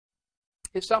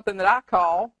is something that I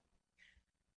call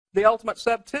the ultimate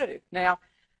sub-2. Now,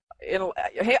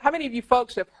 how many of you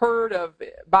folks have heard of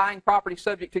buying property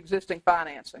subject to existing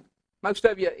financing? Most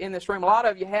of you in this room. A lot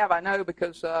of you have, I know,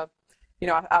 because I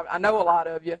know a lot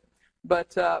of you.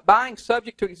 But buying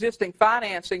subject to existing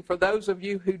financing, for those of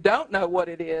you who don't know what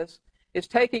it is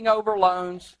taking over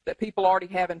loans that people already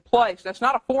have in place. That's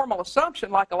not a formal assumption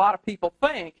like a lot of people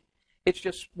think. It's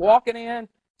just walking in,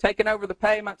 taking over the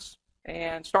payments,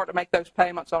 and starting to make those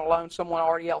payments on a loan someone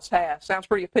already else has. Sounds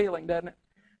pretty appealing, doesn't it?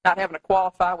 Not having to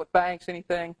qualify with banks,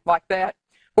 anything like that.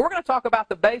 But we're going to talk about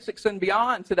the basics and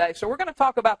beyond today. So we're going to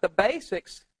talk about the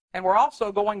basics, and we're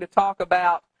also going to talk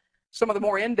about some of the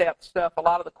more in-depth stuff, a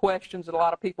lot of the questions that a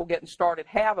lot of people getting started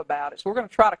have about it. So we're going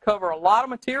to try to cover a lot of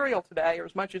material today, or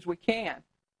as much as we can.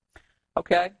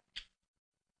 Okay?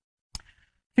 A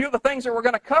few of the things that we're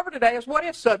going to cover today is what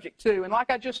is subject to. And like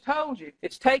I just told you,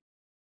 it's taking